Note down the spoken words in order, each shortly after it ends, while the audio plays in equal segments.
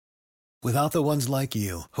Without the ones like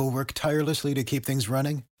you, who work tirelessly to keep things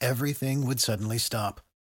running, everything would suddenly stop.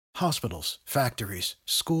 Hospitals, factories,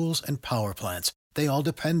 schools, and power plants, they all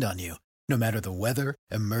depend on you. No matter the weather,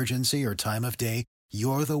 emergency, or time of day,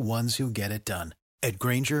 you're the ones who get it done. At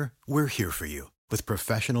Grainger, we're here for you with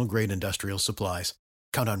professional-grade industrial supplies.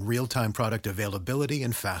 Count on real-time product availability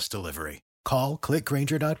and fast delivery. Call,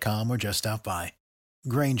 clickgrainger.com, or just stop by.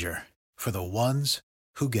 Grainger, for the ones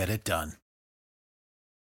who get it done.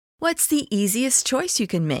 What's the easiest choice you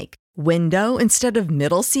can make? Window instead of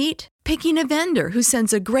middle seat? Picking a vendor who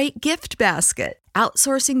sends a great gift basket?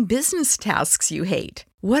 Outsourcing business tasks you hate?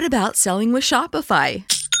 What about selling with Shopify?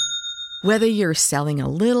 Whether you're selling a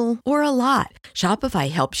little or a lot,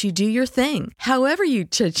 Shopify helps you do your thing, however you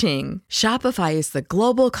cha-ching. Shopify is the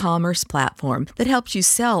global commerce platform that helps you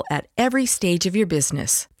sell at every stage of your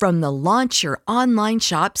business. From the launch your online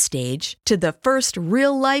shop stage to the first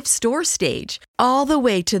real-life store stage, all the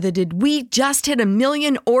way to the did we just hit 1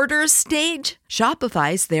 million orders stage.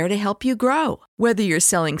 Shopify's there to help you grow. Whether you're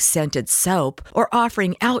selling scented soap or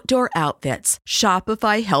offering outdoor outfits,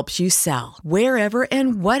 Shopify helps you sell. Wherever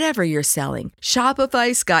and whatever you're selling,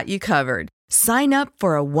 Shopify's got you covered. Sign up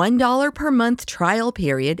for a $1 per month trial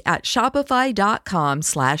period at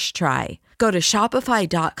shopify.com/try. Go to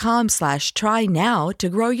shopify.com/try now to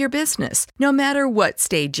grow your business, no matter what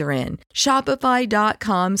stage you're in.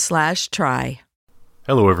 Shopify.com/try.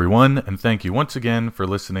 Hello everyone, and thank you once again for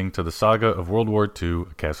listening to the Saga of World War II,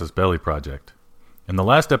 a Casus Belli project. In the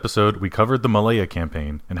last episode, we covered the Malaya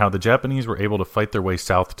campaign and how the Japanese were able to fight their way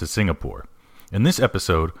south to Singapore. In this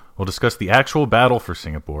episode, we'll discuss the actual battle for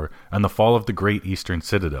Singapore and the fall of the Great Eastern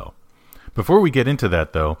Citadel. Before we get into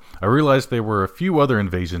that, though, I realized there were a few other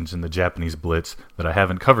invasions in the Japanese Blitz that I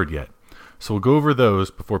haven't covered yet, so we'll go over those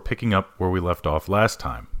before picking up where we left off last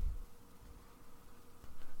time.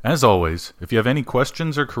 As always, if you have any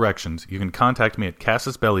questions or corrections, you can contact me at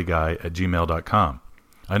casusbellyguy@gmail.com.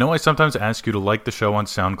 I know I sometimes ask you to like the show on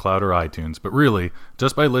SoundCloud or iTunes, but really,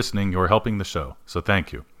 just by listening, you're helping the show, so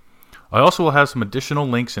thank you. I also will have some additional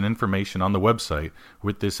links and information on the website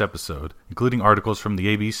with this episode, including articles from the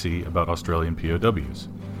ABC about Australian POWs.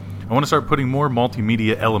 I want to start putting more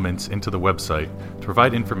multimedia elements into the website to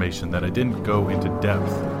provide information that I didn't go into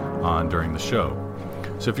depth on during the show.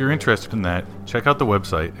 So if you're interested in that, check out the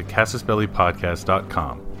website at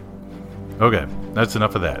casusbellypodcast.com. Okay, that's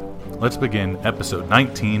enough of that. Let's begin episode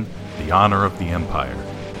 19, The Honor of the Empire.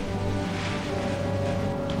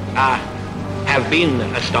 I have been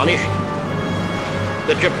astonished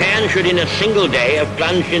that Japan should in a single day have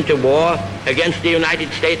plunged into war against the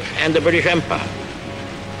United States and the British Empire.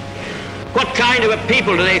 What kind of a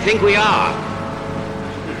people do they think we are?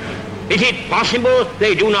 Is it possible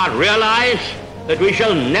they do not realize that we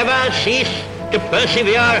shall never cease to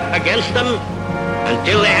persevere against them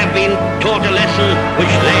until they have been taught a lesson which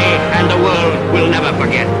they and the world will never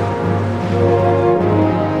forget?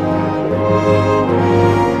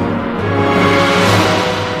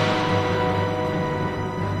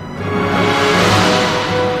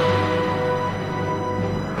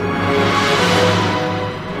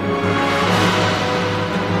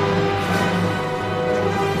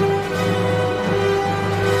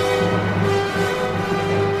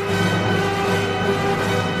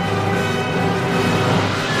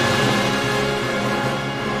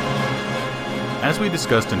 As we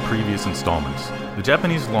discussed in previous installments, the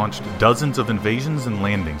Japanese launched dozens of invasions and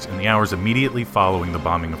landings in the hours immediately following the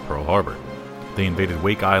bombing of Pearl Harbor. They invaded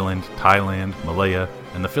Wake Island, Thailand, Malaya,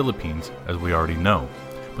 and the Philippines, as we already know,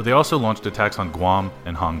 but they also launched attacks on Guam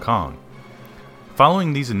and Hong Kong.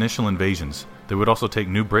 Following these initial invasions, they would also take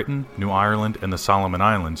New Britain, New Ireland, and the Solomon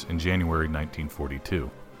Islands in January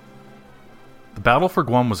 1942. The battle for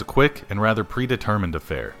Guam was a quick and rather predetermined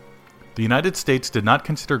affair. The United States did not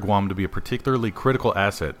consider Guam to be a particularly critical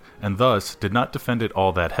asset, and thus did not defend it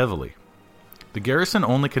all that heavily. The garrison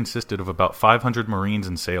only consisted of about 500 Marines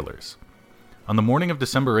and sailors. On the morning of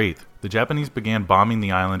December 8th, the Japanese began bombing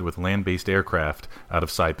the island with land-based aircraft out of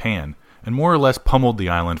Saipan, and more or less pummeled the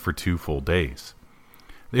island for 2 full days.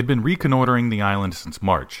 They had been reconnoitering the island since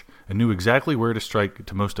March, and knew exactly where to strike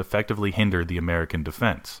to most effectively hinder the American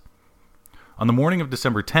defense. On the morning of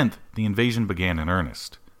December 10th, the invasion began in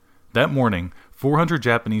earnest. That morning, 400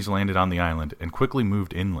 Japanese landed on the island and quickly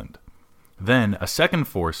moved inland. Then, a second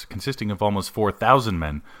force, consisting of almost 4,000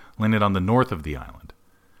 men, landed on the north of the island.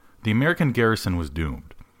 The American garrison was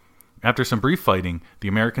doomed. After some brief fighting, the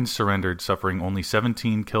Americans surrendered, suffering only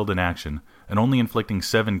 17 killed in action, and only inflicting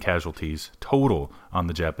 7 casualties total on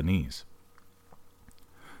the Japanese.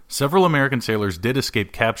 Several American sailors did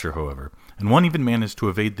escape capture, however, and one even managed to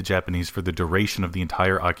evade the Japanese for the duration of the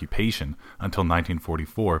entire occupation until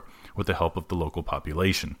 1944 with the help of the local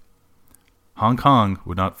population. Hong Kong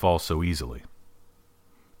would not fall so easily.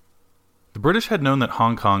 The British had known that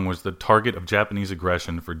Hong Kong was the target of Japanese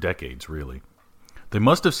aggression for decades, really. They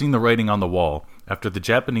must have seen the writing on the wall after the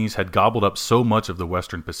Japanese had gobbled up so much of the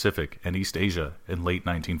Western Pacific and East Asia in late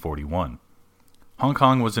 1941. Hong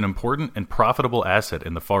Kong was an important and profitable asset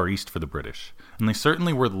in the Far East for the British, and they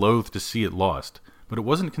certainly were loath to see it lost, but it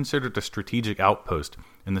wasn't considered a strategic outpost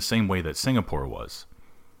in the same way that Singapore was.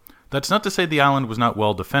 That's not to say the island was not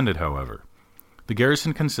well defended, however. The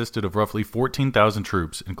garrison consisted of roughly 14,000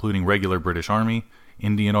 troops, including regular British Army,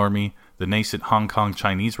 Indian Army, the nascent Hong Kong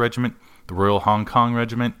Chinese Regiment, the Royal Hong Kong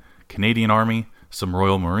Regiment, Canadian Army, some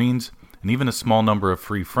Royal Marines, and even a small number of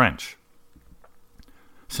Free French.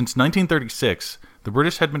 Since 1936, the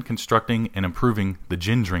British had been constructing and improving the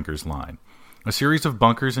Gin Drinkers Line, a series of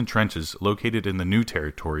bunkers and trenches located in the new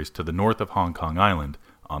territories to the north of Hong Kong Island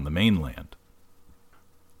on the mainland.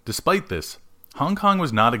 Despite this, Hong Kong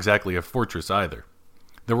was not exactly a fortress either.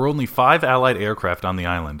 There were only 5 Allied aircraft on the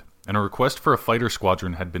island, and a request for a fighter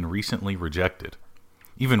squadron had been recently rejected.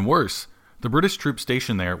 Even worse, the British troops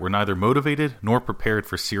stationed there were neither motivated nor prepared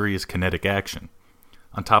for serious kinetic action.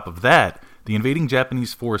 On top of that, the invading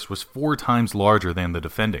Japanese force was 4 times larger than the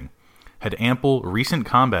defending, had ample recent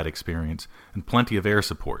combat experience, and plenty of air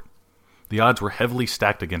support. The odds were heavily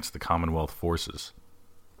stacked against the Commonwealth forces.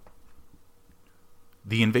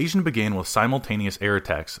 The invasion began with simultaneous air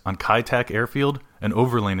attacks on Kai Tak Airfield and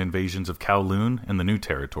overland invasions of Kowloon and the New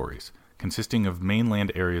Territories, consisting of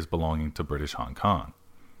mainland areas belonging to British Hong Kong.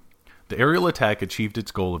 The aerial attack achieved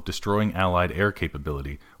its goal of destroying Allied air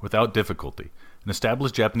capability without difficulty and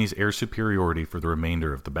established Japanese air superiority for the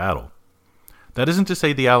remainder of the battle. That isn't to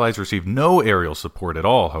say the Allies received no aerial support at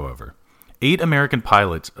all, however. 8 American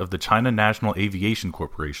pilots of the China National Aviation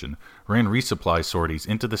Corporation ran resupply sorties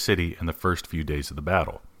into the city in the first few days of the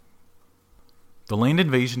battle. The land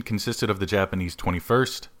invasion consisted of the Japanese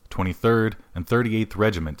 21st, 23rd, and 38th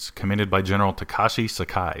Regiments, commanded by General Takashi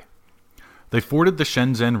Sakai. They forded the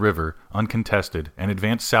Shenzhen River uncontested and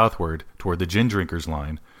advanced southward toward the Gin Drinkers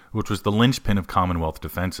Line, which was the linchpin of Commonwealth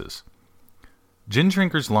defenses. Gin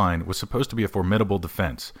Drinkers Line was supposed to be a formidable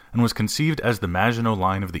defense and was conceived as the Maginot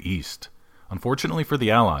Line of the East. Unfortunately for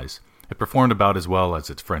the Allies, it performed about as well as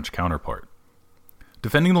its French counterpart.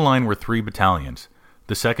 Defending the line were 3 battalions,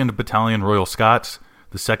 the 2nd Battalion Royal Scots,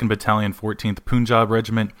 the 2nd Battalion 14th Punjab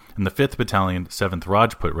Regiment, and the 5th Battalion 7th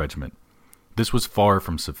Rajput Regiment. This was far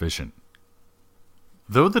from sufficient.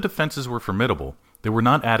 Though the defenses were formidable, they were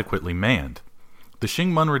not adequately manned. The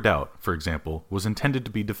Shingmun Redoubt, for example, was intended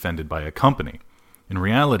to be defended by a company. In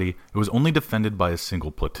reality, it was only defended by a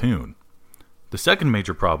single platoon. The second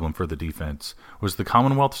major problem for the defense was the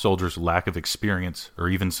Commonwealth soldiers' lack of experience or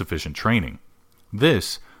even sufficient training.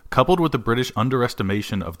 This, coupled with the British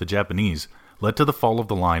underestimation of the Japanese, led to the fall of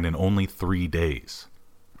the line in only 3 days.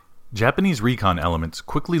 Japanese recon elements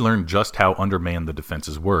quickly learned just how undermanned the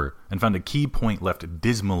defenses were and found a key point left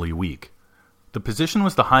dismally weak. The position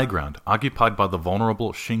was the high ground occupied by the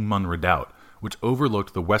vulnerable Shingmun Redoubt, which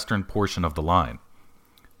overlooked the western portion of the line.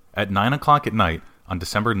 At 9 o'clock at night, on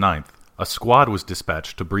December 9th, a squad was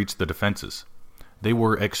dispatched to breach the defenses. They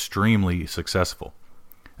were extremely successful.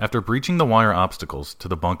 After breaching the wire obstacles to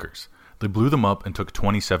the bunkers, they blew them up and took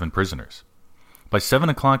 27 prisoners. By 7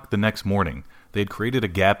 o'clock the next morning, they had created a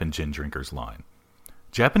gap in Gin Drinkers Line.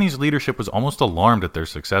 Japanese leadership was almost alarmed at their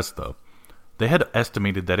success, though. They had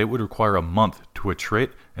estimated that it would require a month to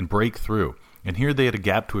attrit and break through, and here they had a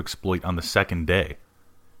gap to exploit on the second day.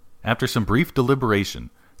 After some brief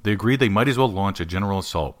deliberation, they agreed they might as well launch a general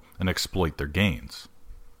assault and exploit their gains.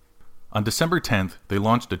 On December 10th, they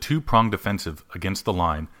launched a 2-pronged offensive against the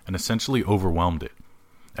line and essentially overwhelmed it.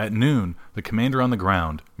 At noon, the commander on the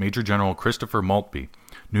ground, Major General Christopher Maltby,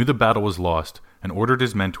 knew the battle was lost and ordered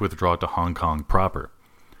his men to withdraw to Hong Kong proper.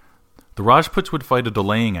 The Rajputs would fight a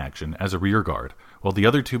delaying action as a rearguard, while the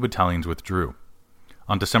other 2 battalions withdrew.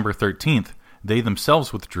 On December 13th, they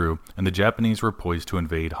themselves withdrew, and the Japanese were poised to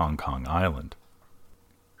invade Hong Kong Island.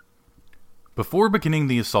 Before beginning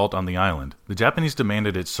the assault on the island, the Japanese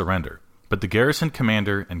demanded its surrender, but the garrison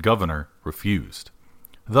commander and governor refused.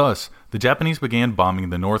 Thus, the Japanese began bombing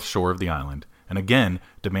the north shore of the island, and again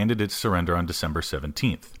demanded its surrender on December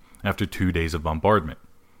 17th, after 2 days of bombardment.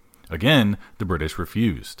 Again, the British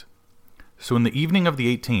refused. So in the evening of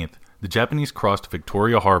the 18th, the Japanese crossed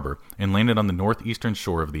Victoria Harbor and landed on the northeastern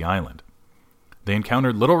shore of the island. They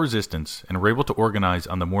encountered little resistance and were able to organize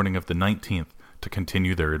on the morning of the 19th to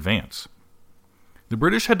continue their advance. The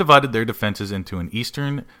British had divided their defenses into an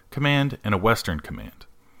Eastern Command and a Western Command.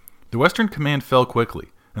 The Western Command fell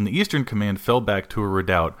quickly, and the Eastern Command fell back to a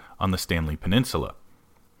redoubt on the Stanley Peninsula.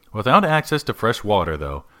 Without access to fresh water,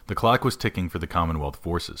 though, the clock was ticking for the Commonwealth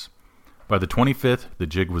forces. By the 25th, the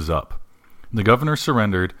jig was up. The governor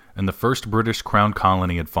surrendered, and the first British crown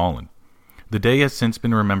colony had fallen. The day has since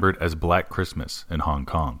been remembered as Black Christmas in Hong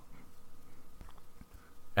Kong.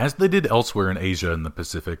 As they did elsewhere in Asia and the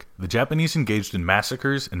Pacific, the Japanese engaged in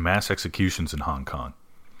massacres and mass executions in Hong Kong.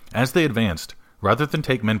 As they advanced, rather than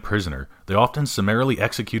take men prisoner, they often summarily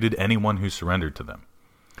executed anyone who surrendered to them.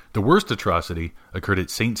 The worst atrocity occurred at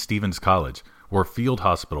St. Stephen's College, where a field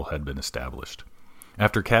hospital had been established.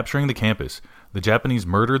 After capturing the campus, the Japanese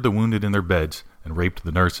murdered the wounded in their beds and raped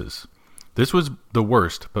the nurses. This was the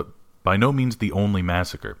worst, but by no means the only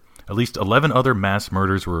massacre. At least 11 other mass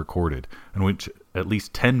murders were recorded, in which at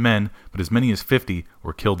least 10 men, but as many as 50,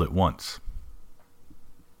 were killed at once.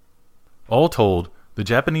 All told, the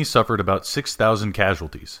Japanese suffered about 6,000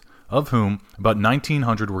 casualties, of whom about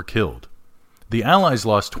 1,900 were killed. The Allies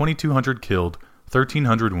lost 2,200 killed,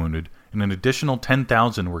 1,300 wounded, and an additional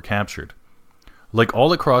 10,000 were captured. Like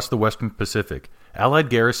all across the Western Pacific, Allied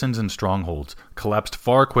garrisons and strongholds collapsed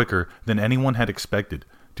far quicker than anyone had expected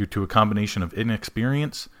due to a combination of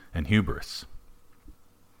inexperience and hubris.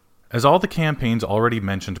 As all the campaigns already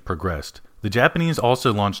mentioned progressed, the Japanese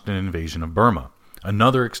also launched an invasion of Burma,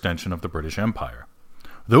 another extension of the British Empire.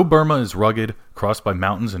 Though Burma is rugged, crossed by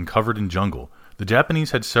mountains and covered in jungle, the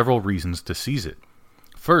Japanese had several reasons to seize it.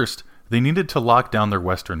 First, they needed to lock down their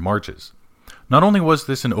western marches. Not only was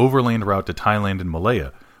this an overland route to Thailand and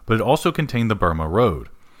Malaya, but it also contained the Burma Road,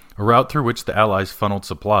 a route through which the Allies funneled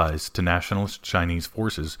supplies to nationalist Chinese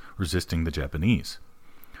forces resisting the Japanese.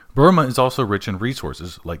 Burma is also rich in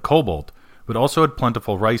resources like cobalt, but also had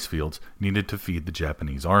plentiful rice fields needed to feed the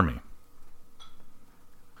Japanese army.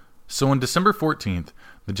 So on December 14th,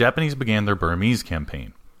 the Japanese began their Burmese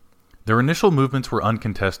campaign. Their initial movements were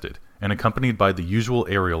uncontested and accompanied by the usual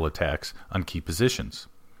aerial attacks on key positions.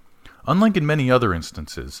 Unlike in many other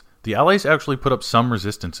instances, the Allies actually put up some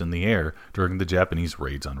resistance in the air during the Japanese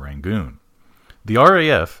raids on Rangoon. The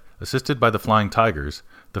RAF, assisted by the Flying Tigers,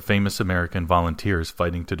 the famous American volunteers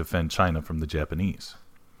fighting to defend China from the Japanese.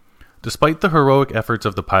 Despite the heroic efforts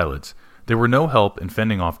of the pilots, they were no help in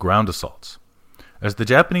fending off ground assaults. As the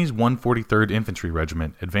Japanese 143rd Infantry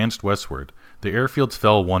Regiment advanced westward, the airfields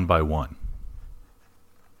fell one by one.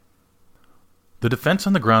 The defense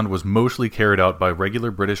on the ground was mostly carried out by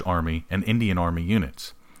regular British Army and Indian Army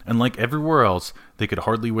units, and like everywhere else, they could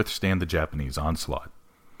hardly withstand the Japanese onslaught.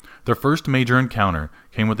 Their first major encounter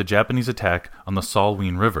came with the Japanese attack on the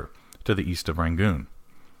Salween River, to the east of Rangoon.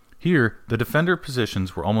 Here, the defender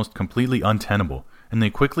positions were almost completely untenable, and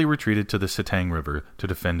they quickly retreated to the Sitang River to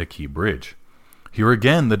defend a key bridge. Here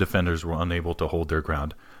again, the defenders were unable to hold their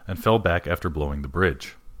ground, and fell back after blowing the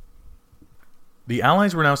bridge. The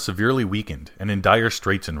Allies were now severely weakened and in dire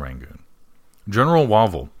straits in Rangoon. General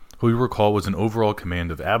Wavell, who we recall was in overall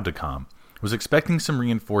command of Abdicom, was expecting some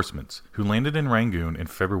reinforcements, who landed in Rangoon in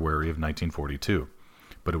February of 1942,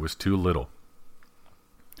 but it was too little.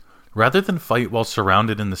 Rather than fight while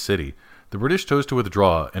surrounded in the city, the British chose to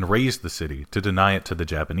withdraw and raze the city to deny it to the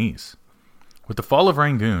Japanese. With the fall of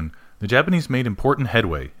Rangoon, the Japanese made important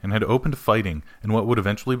headway and had opened fighting in what would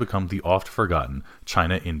eventually become the oft-forgotten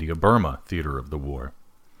China-India-Burma theater of the war.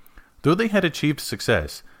 Though they had achieved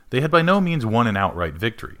success, they had by no means won an outright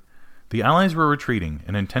victory. The Allies were retreating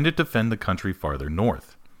and intended to fend the country farther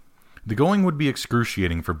north. The going would be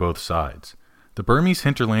excruciating for both sides. The Burmese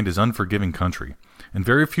hinterland is unforgiving country, and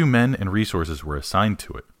very few men and resources were assigned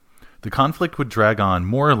to it. The conflict would drag on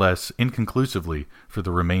more or less inconclusively for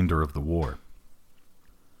the remainder of the war.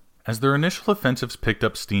 As their initial offensives picked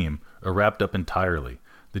up steam, or wrapped up entirely,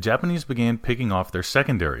 the Japanese began picking off their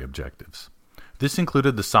secondary objectives. This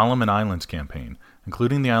included the Solomon Islands campaign,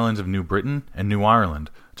 including the islands of New Britain and New Ireland,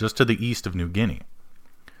 just to the east of New Guinea.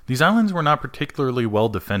 These islands were not particularly well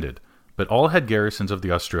defended, but all had garrisons of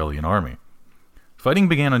the Australian Army. Fighting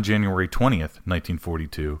began on January 20th,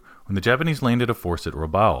 1942, when the Japanese landed a force at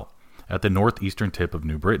Rabaul, at the northeastern tip of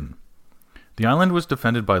New Britain. The island was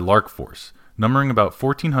defended by Lark Force, numbering about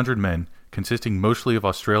 1,400 men, consisting mostly of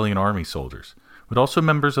Australian Army soldiers, but also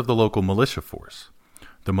members of the local militia force.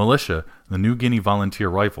 The militia, the New Guinea Volunteer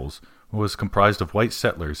Rifles, was comprised of white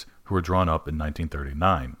settlers who were drawn up in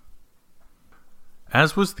 1939.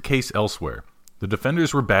 As was the case elsewhere, the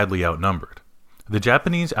defenders were badly outnumbered. The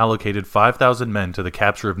Japanese allocated 5,000 men to the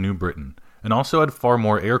capture of New Britain, and also had far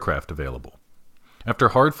more aircraft available. After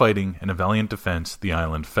hard fighting and a valiant defense, the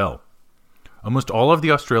island fell. Almost all of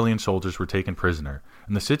the Australian soldiers were taken prisoner,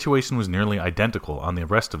 and the situation was nearly identical on the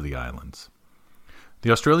rest of the islands.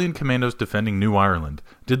 The Australian commandos defending New Ireland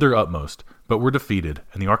did their utmost, but were defeated,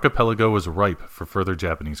 and the archipelago was ripe for further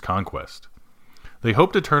Japanese conquest. They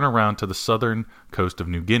hoped to turn around to the southern coast of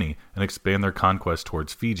New Guinea and expand their conquest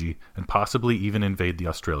towards Fiji, and possibly even invade the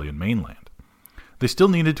Australian mainland. They still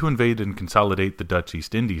needed to invade and consolidate the Dutch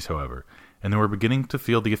East Indies, however, and they were beginning to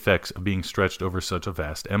feel the effects of being stretched over such a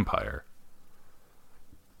vast empire.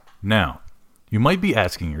 Now, you might be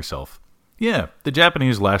asking yourself, yeah, the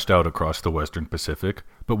Japanese lashed out across the Western Pacific,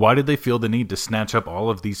 but why did they feel the need to snatch up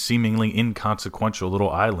all of these seemingly inconsequential little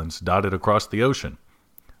islands dotted across the ocean?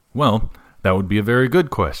 Well, that would be a very good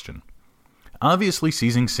question. Obviously,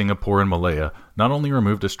 seizing Singapore and Malaya not only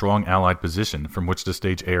removed a strong Allied position from which to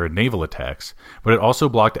stage air and naval attacks, but it also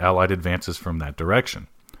blocked Allied advances from that direction.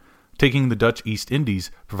 Taking the Dutch East Indies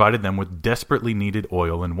provided them with desperately needed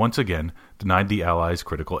oil and once again denied the Allies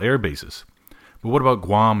critical air bases. But what about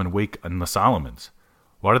Guam and Wake and the Solomons?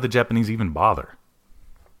 Why did the Japanese even bother?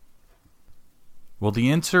 Well, the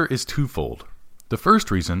answer is twofold. The first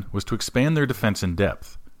reason was to expand their defense in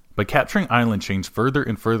depth. By capturing island chains further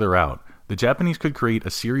and further out, the Japanese could create a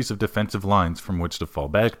series of defensive lines from which to fall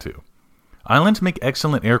back to. Islands make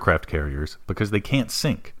excellent aircraft carriers because they can't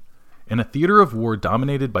sink. In a theater of war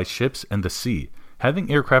dominated by ships and the sea,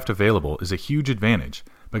 having aircraft available is a huge advantage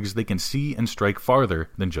because they can see and strike farther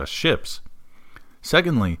than just ships.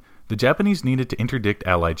 Secondly, the Japanese needed to interdict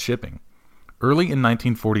Allied shipping. Early in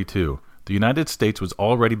 1942, the United States was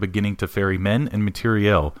already beginning to ferry men and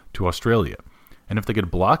materiel to Australia, and if they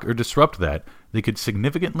could block or disrupt that, they could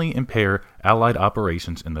significantly impair Allied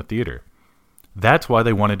operations in the theater. That's why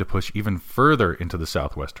they wanted to push even further into the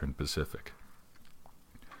southwestern Pacific.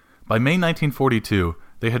 By May 1942,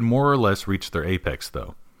 they had more or less reached their apex,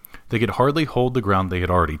 though. They could hardly hold the ground they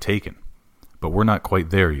had already taken. But we're not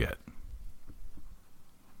quite there yet.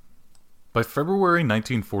 By February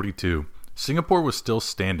 1942, Singapore was still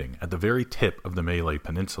standing at the very tip of the Malay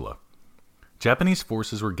Peninsula. Japanese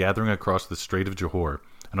forces were gathering across the Strait of Johor,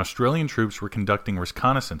 and Australian troops were conducting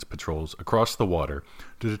reconnaissance patrols across the water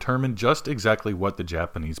to determine just exactly what the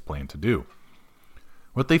Japanese planned to do.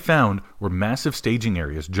 What they found were massive staging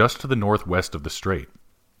areas just to the northwest of the strait.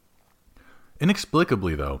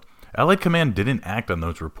 Inexplicably, though, Allied Command didn't act on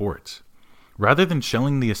those reports. Rather than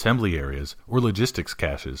shelling the assembly areas or logistics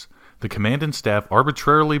caches, the command and staff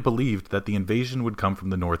arbitrarily believed that the invasion would come from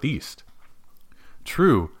the northeast.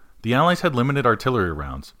 True, the Allies had limited artillery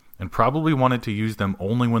rounds, and probably wanted to use them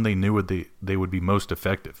only when they knew they would be most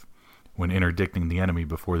effective, when interdicting the enemy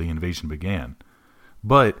before the invasion began.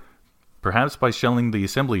 But, perhaps by shelling the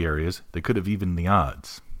assembly areas, they could have evened the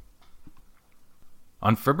odds.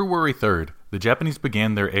 On February 3rd, the Japanese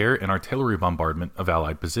began their air and artillery bombardment of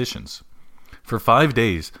Allied positions. For 5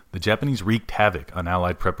 days, the Japanese wreaked havoc on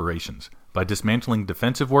Allied preparations by dismantling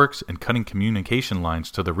defensive works and cutting communication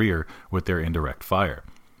lines to the rear with their indirect fire.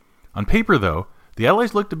 On paper, though, the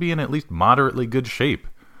Allies looked to be in at least moderately good shape.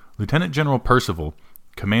 Lieutenant General Percival,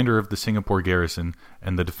 commander of the Singapore garrison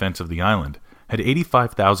and the defense of the island, had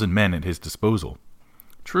 85,000 men at his disposal.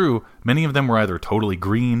 True, many of them were either totally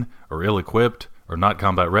green, or ill-equipped, or not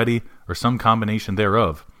combat-ready, or some combination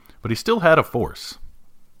thereof, but he still had a force.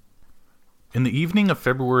 In the evening of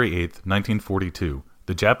February 8, 1942,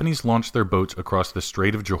 the Japanese launched their boats across the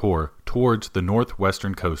Strait of Johor towards the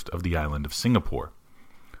northwestern coast of the island of Singapore.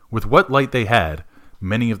 With what light they had,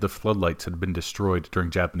 many of the floodlights had been destroyed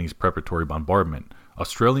during Japanese preparatory bombardment,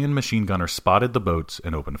 Australian machine gunners spotted the boats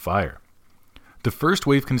and opened fire. The first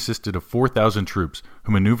wave consisted of 4,000 troops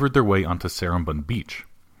who maneuvered their way onto Seremban Beach.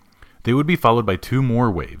 They would be followed by 2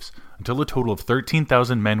 more waves, until a total of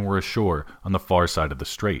 13,000 men were ashore on the far side of the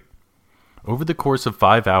strait. Over the course of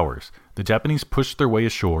 5 hours, the Japanese pushed their way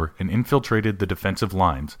ashore and infiltrated the defensive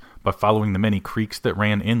lines by following the many creeks that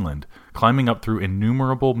ran inland, climbing up through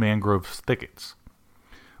innumerable mangrove thickets.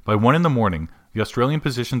 By 1 a.m, the Australian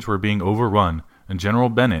positions were being overrun, and General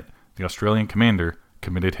Bennett, the Australian commander,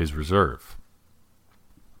 committed his reserve.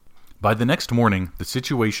 By the next morning, the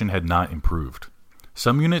situation had not improved.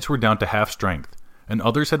 Some units were down to half strength, and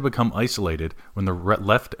others had become isolated when the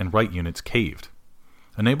left and right units caved.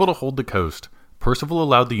 Unable to hold the coast, Percival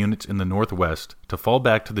allowed the units in the northwest to fall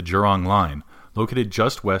back to the Jurong Line, located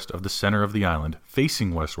just west of the center of the island,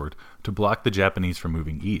 facing westward, to block the Japanese from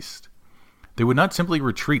moving east. They would not simply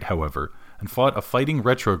retreat, however, and fought a fighting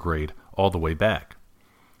retrograde all the way back.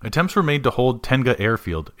 Attempts were made to hold Tenga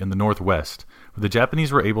Airfield in the northwest, where the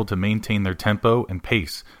Japanese were able to maintain their tempo and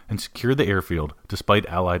pace and secure the airfield despite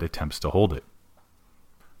Allied attempts to hold it.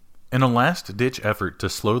 In a last-ditch effort to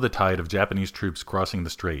slow the tide of Japanese troops crossing the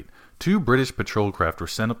strait, 2 British patrol craft were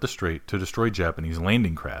sent up the strait to destroy Japanese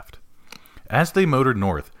landing craft. As they motored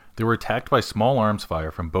north, they were attacked by small arms fire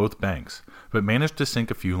from both banks, but managed to sink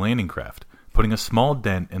a few landing craft, putting a small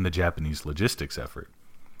dent in the Japanese logistics effort.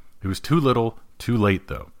 It was too little, too late,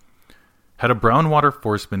 though. Had a Brownwater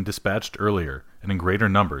force been dispatched earlier and in greater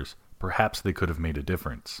numbers, perhaps they could have made a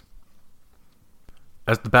difference.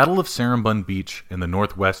 As the Battle of Seremban Beach in the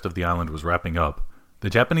northwest of the island was wrapping up, the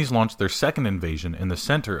Japanese launched their second invasion in the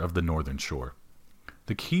center of the northern shore.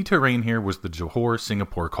 The key terrain here was the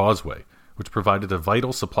Johor-Singapore Causeway, which provided a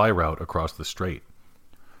vital supply route across the strait.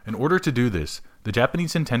 In order to do this, the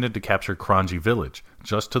Japanese intended to capture Kranji village,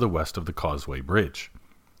 just to the west of the Causeway Bridge.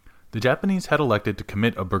 The Japanese had elected to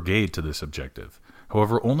commit a brigade to this objective.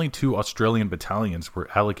 However, only 2 Australian battalions were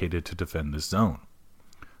allocated to defend this zone.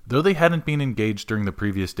 Though they hadn't been engaged during the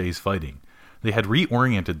previous day's fighting, they had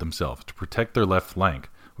reoriented themselves to protect their left flank,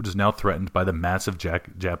 which is now threatened by the massive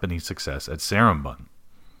Japanese success at Seremban.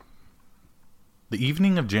 The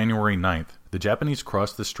evening of January 9th, the Japanese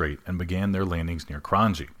crossed the strait and began their landings near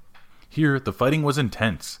Kranji. Here, the fighting was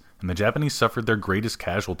intense, and the Japanese suffered their greatest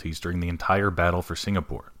casualties during the entire battle for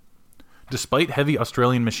Singapore. Despite heavy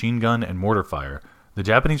Australian machine gun and mortar fire, the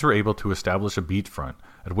Japanese were able to establish a beachfront,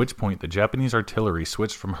 at which point the Japanese artillery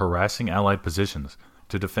switched from harassing Allied positions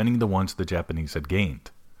to defending the ones the Japanese had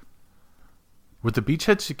gained. With the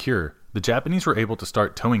beachhead secure, the Japanese were able to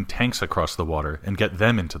start towing tanks across the water and get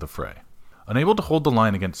them into the fray. Unable to hold the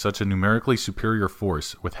line against such a numerically superior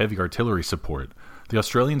force with heavy artillery support, the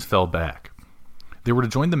Australians fell back. They were to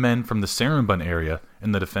join the men from the Seremban area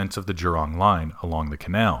in the defense of the Jurong Line along the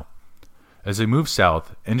canal. As they moved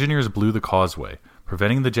south, engineers blew the causeway,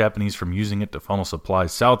 preventing the Japanese from using it to funnel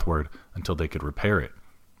supplies southward until they could repair it.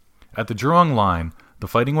 At the Jurong Line, the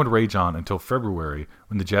fighting would rage on until February,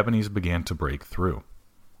 when the Japanese began to break through.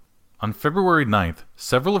 On February 9th,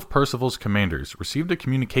 several of Percival's commanders received a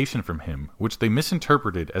communication from him which they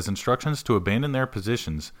misinterpreted as instructions to abandon their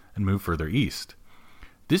positions and move further east.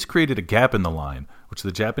 This created a gap in the line, which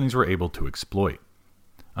the Japanese were able to exploit.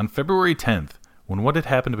 On February 10th, when what had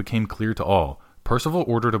happened became clear to all, Percival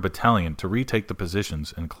ordered a battalion to retake the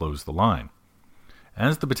positions and close the line.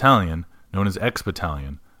 As the battalion, known as X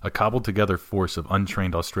Battalion, a cobbled-together force of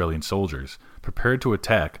untrained Australian soldiers, prepared to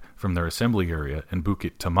attack from their assembly area in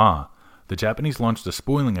Bukit Timah, the Japanese launched a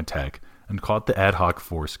spoiling attack and caught the ad hoc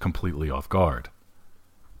force completely off guard.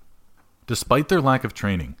 Despite their lack of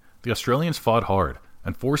training, the Australians fought hard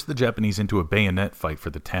and forced the Japanese into a bayonet fight for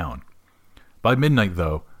the town. By midnight,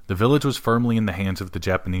 though, the village was firmly in the hands of the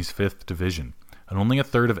Japanese 5th Division, and only a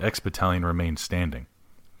third of X Battalion remained standing.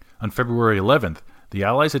 On February 11th, the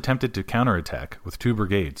Allies attempted to counterattack with 2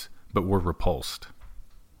 brigades, but were repulsed.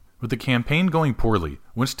 With the campaign going poorly,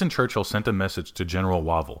 Winston Churchill sent a message to General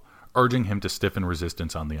Wavell, urging him to stiffen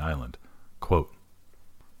resistance on the island. Quote,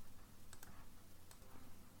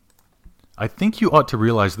 "I think you ought to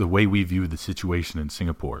realize the way we view the situation in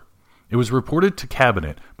Singapore. It was reported to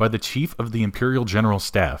Cabinet by the Chief of the Imperial General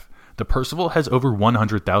Staff that Percival has over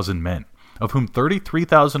 100,000 men, of whom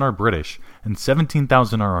 33,000 are British and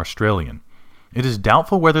 17,000 are Australian. It is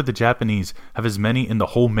doubtful whether the Japanese have as many in the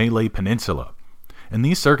whole Malay Peninsula. In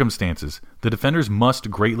these circumstances, the defenders must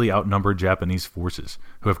greatly outnumber Japanese forces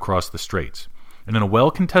who have crossed the straits, and in a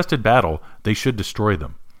well-contested battle, they should destroy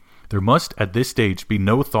them. There must, at this stage, be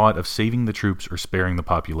no thought of saving the troops or sparing the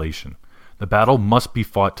population. The battle must be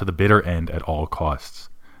fought to the bitter end at all costs.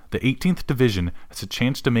 The 18th Division has a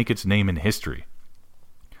chance to make its name in history.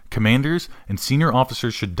 Commanders and senior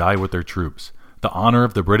officers should die with their troops. The honor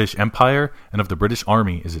of the British Empire and of the British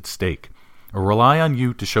Army is at stake. I rely on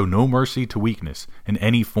you to show no mercy to weakness in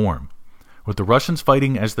any form. With the Russians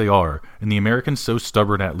fighting as they are, and the Americans so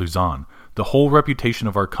stubborn at Luzon, the whole reputation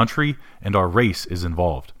of our country and our race is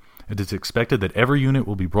involved. It is expected that every unit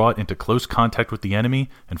will be brought into close contact with the enemy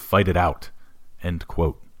and fight it out." End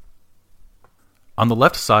quote. On the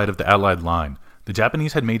left side of the Allied line, the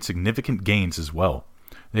Japanese had made significant gains as well.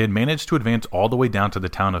 They had managed to advance all the way down to the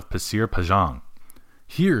town of Pasir Panjang.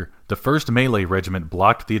 Here, the 1st Malay Regiment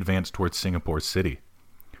blocked the advance towards Singapore City.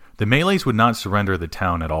 The Malays would not surrender the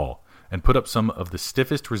town at all, and put up some of the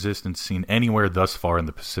stiffest resistance seen anywhere thus far in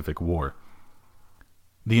the Pacific War.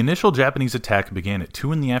 The initial Japanese attack began at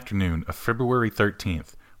 2 in the afternoon of February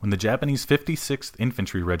 13th, when the Japanese 56th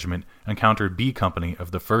Infantry Regiment encountered B Company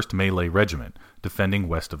of the 1st Malay Regiment, defending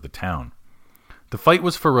west of the town. The fight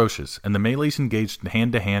was ferocious, and the Malays engaged in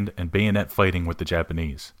hand-to-hand and bayonet fighting with the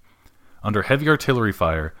Japanese. Under heavy artillery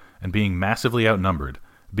fire, and being massively outnumbered,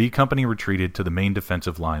 B Company retreated to the main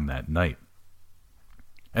defensive line that night.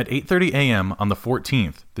 At 8:30 a.m. on the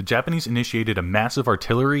 14th, the Japanese initiated a massive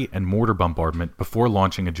artillery and mortar bombardment before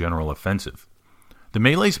launching a general offensive. The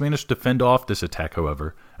Malays managed to fend off this attack,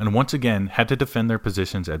 however, and once again had to defend their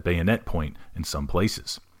positions at bayonet point in some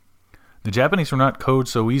places. The Japanese were not cowed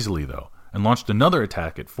so easily, though, and launched another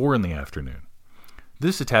attack at 4 in the afternoon.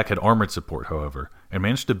 This attack had armored support, however, and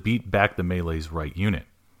managed to beat back the Malays' right unit.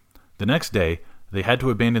 The next day, they had to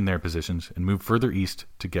abandon their positions and move further east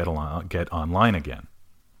to get online again.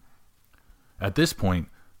 At this point,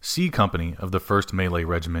 C Company of the 1st Malay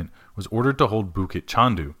Regiment was ordered to hold Bukit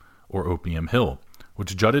Chandu, or Opium Hill,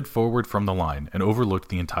 which jutted forward from the line and overlooked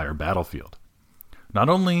the entire battlefield. Not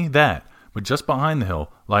only that, but just behind the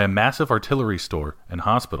hill lie a massive artillery store and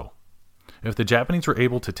hospital. If the Japanese were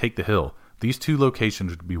able to take the hill, these two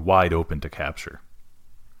locations would be wide open to capture.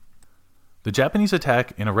 The Japanese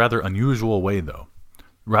attack in a rather unusual way, though.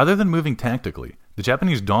 Rather than moving tactically, the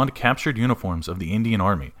Japanese donned captured uniforms of the Indian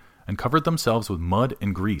Army and covered themselves with mud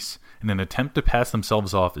and grease in an attempt to pass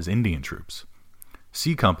themselves off as Indian troops.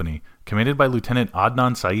 C Company, commanded by Lieutenant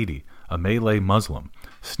Adnan Saidi, a Malay Muslim,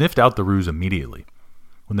 sniffed out the ruse immediately.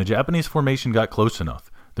 When the Japanese formation got close enough,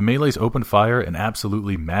 the Malays opened fire and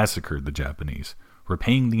absolutely massacred the Japanese,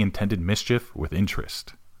 repaying the intended mischief with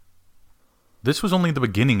interest. This was only the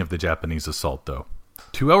beginning of the Japanese assault, though.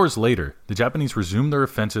 2 hours later, the Japanese resumed their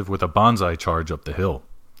offensive with a banzai charge up the hill.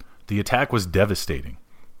 The attack was devastating.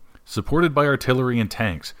 Supported by artillery and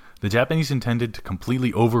tanks, the Japanese intended to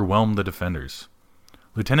completely overwhelm the defenders.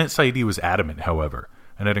 Lieutenant Saidi was adamant, however,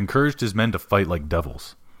 and had encouraged his men to fight like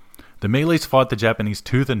devils. The Malays fought the Japanese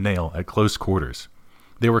tooth and nail at close quarters.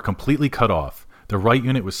 They were completely cut off. The right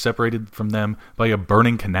unit was separated from them by a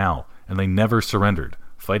burning canal, and they never surrendered,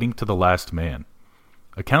 fighting to the last man.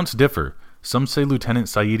 Accounts differ. Some say Lieutenant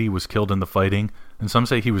Saidi was killed in the fighting, and some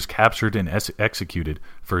say he was captured and executed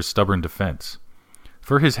for his stubborn defense.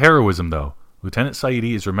 For his heroism, though, Lieutenant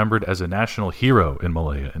Saidi is remembered as a national hero in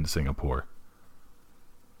Malaya and Singapore.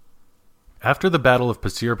 After the Battle of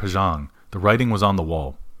Pasir Panjang, the writing was on the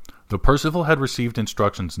wall. Though Percival had received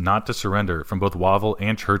instructions not to surrender from both Wavell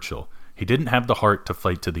and Churchill, he didn't have the heart to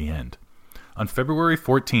fight to the end. On February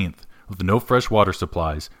 14th, with no fresh water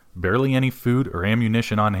supplies, barely any food or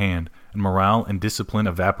ammunition on hand, and morale and discipline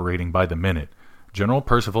evaporating by the minute, General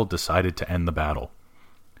Percival decided to end the battle.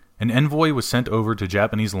 An envoy was sent over to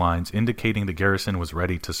Japanese lines indicating the garrison was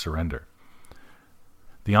ready to surrender.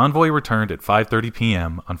 The envoy returned at 5:30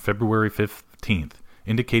 p.m. on February 15th,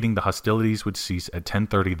 indicating the hostilities would cease at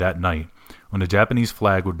 10:30 that night, when a Japanese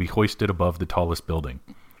flag would be hoisted above the tallest building.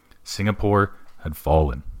 Singapore had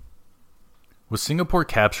fallen. With Singapore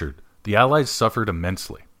captured, the Allies suffered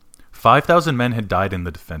immensely. 5,000 men had died in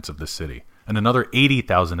the defense of the city, and another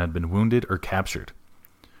 80,000 had been wounded or captured.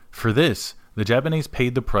 For this, the Japanese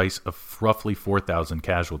paid the price of roughly 4,000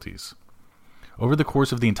 casualties. Over the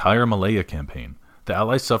course of the entire Malaya campaign, the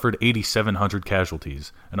Allies suffered 8,700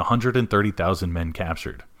 casualties and 130,000 men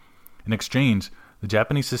captured. In exchange, the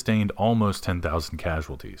Japanese sustained almost 10,000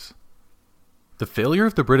 casualties. The failure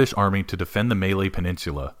of the British Army to defend the Malay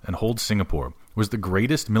Peninsula and hold Singapore was the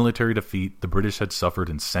greatest military defeat the British had suffered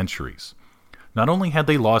in centuries. Not only had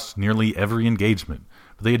they lost nearly every engagement,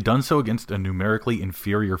 but they had done so against a numerically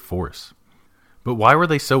inferior force. But why were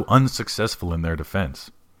they so unsuccessful in their defense?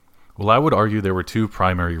 Well, I would argue there were two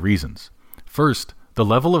primary reasons. First, the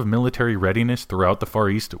level of military readiness throughout the Far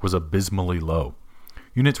East was abysmally low.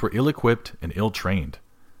 Units were ill-equipped and ill-trained.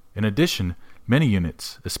 In addition, many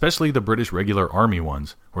units, especially the British regular army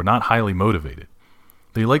ones, were not highly motivated.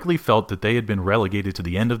 They likely felt that they had been relegated to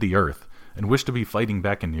the end of the earth and wished to be fighting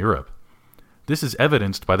back in Europe. This is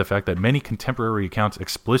evidenced by the fact that many contemporary accounts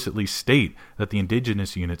explicitly state that the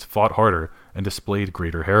indigenous units fought harder and displayed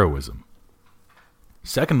greater heroism.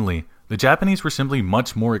 Secondly, the Japanese were simply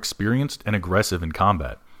much more experienced and aggressive in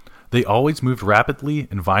combat. They always moved rapidly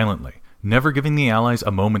and violently, never giving the Allies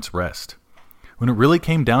a moment's rest. When it really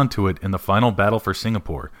came down to it in the final battle for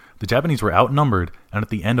Singapore, the Japanese were outnumbered and at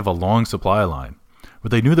the end of a long supply line.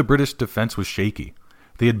 But they knew the British defense was shaky.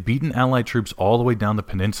 They had beaten Allied troops all the way down the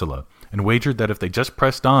peninsula and wagered that if they just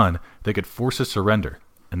pressed on, they could force a surrender,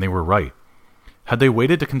 and they were right. Had they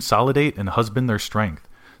waited to consolidate and husband their strength,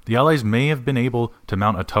 the Allies may have been able to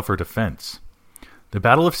mount a tougher defense. The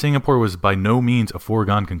Battle of Singapore was by no means a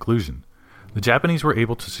foregone conclusion. The Japanese were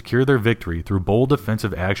able to secure their victory through bold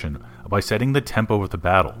offensive action by setting the tempo of the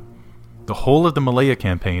battle. The whole of the Malaya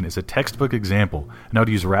campaign is a textbook example on how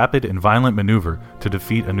to use rapid and violent maneuver to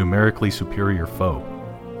defeat a numerically superior foe.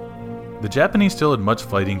 The Japanese still had much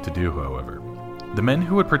fighting to do, however. The men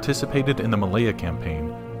who had participated in the Malaya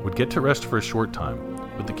campaign would get to rest for a short time,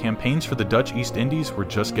 but but the campaigns for the Dutch East Indies were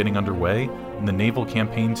just getting underway, and the naval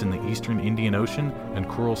campaigns in the eastern Indian Ocean and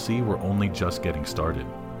Coral Sea were only just getting started.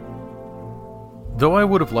 Though I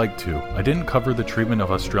would have liked to, I didn't cover the treatment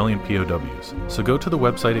of Australian POWs, so go to the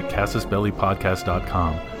website at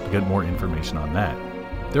casusbellypodcast.com to get more information on that.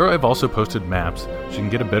 There I've also posted maps so you can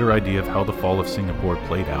get a better idea of how the fall of Singapore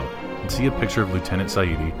played out and see a picture of Lieutenant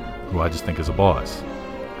Saidi, who I just think is a boss.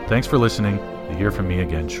 Thanks for listening. You'll hear from me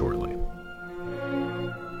again shortly.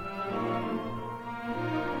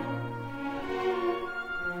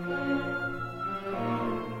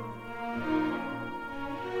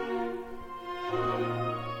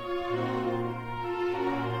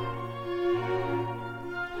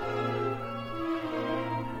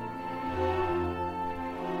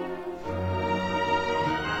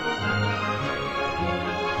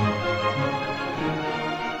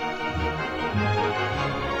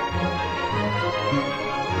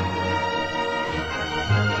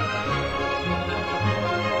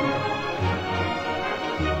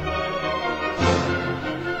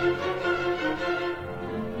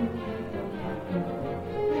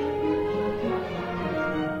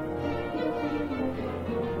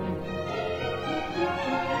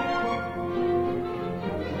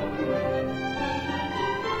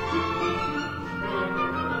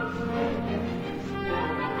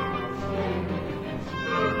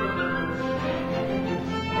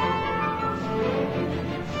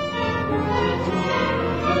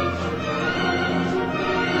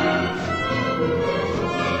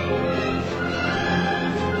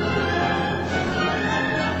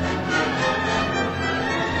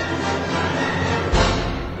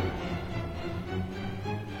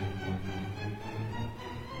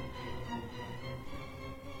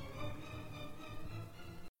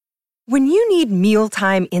 When you need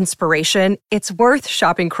mealtime inspiration, it's worth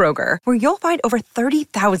shopping Kroger, where you'll find over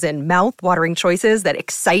 30,000 mouth-watering choices that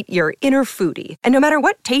excite your inner foodie. And no matter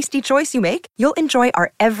what tasty choice you make, you'll enjoy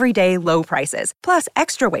our everyday low prices, plus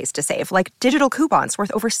extra ways to save, like digital coupons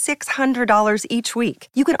worth over $600 each week.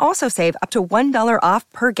 You can also save up to $1 off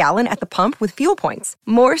per gallon at the pump with fuel points.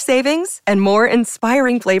 More savings and more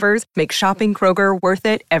inspiring flavors make shopping Kroger worth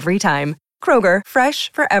it every time. Kroger,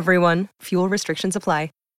 fresh for everyone. Fuel restrictions apply.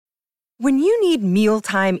 When you need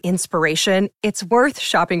mealtime inspiration, it's worth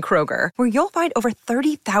shopping Kroger, where you'll find over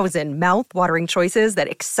 30,000 mouth-watering choices that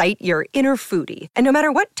excite your inner foodie. And no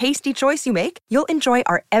matter what tasty choice you make, you'll enjoy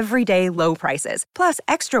our everyday low prices, plus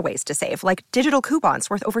extra ways to save, like digital coupons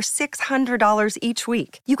worth over $600 each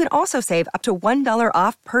week. You can also save up to $1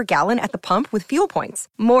 off per gallon at the pump with fuel points.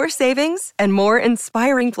 More savings and more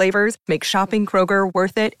inspiring flavors make shopping Kroger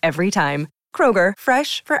worth it every time. Kroger,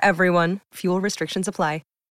 fresh for everyone. Fuel restrictions apply.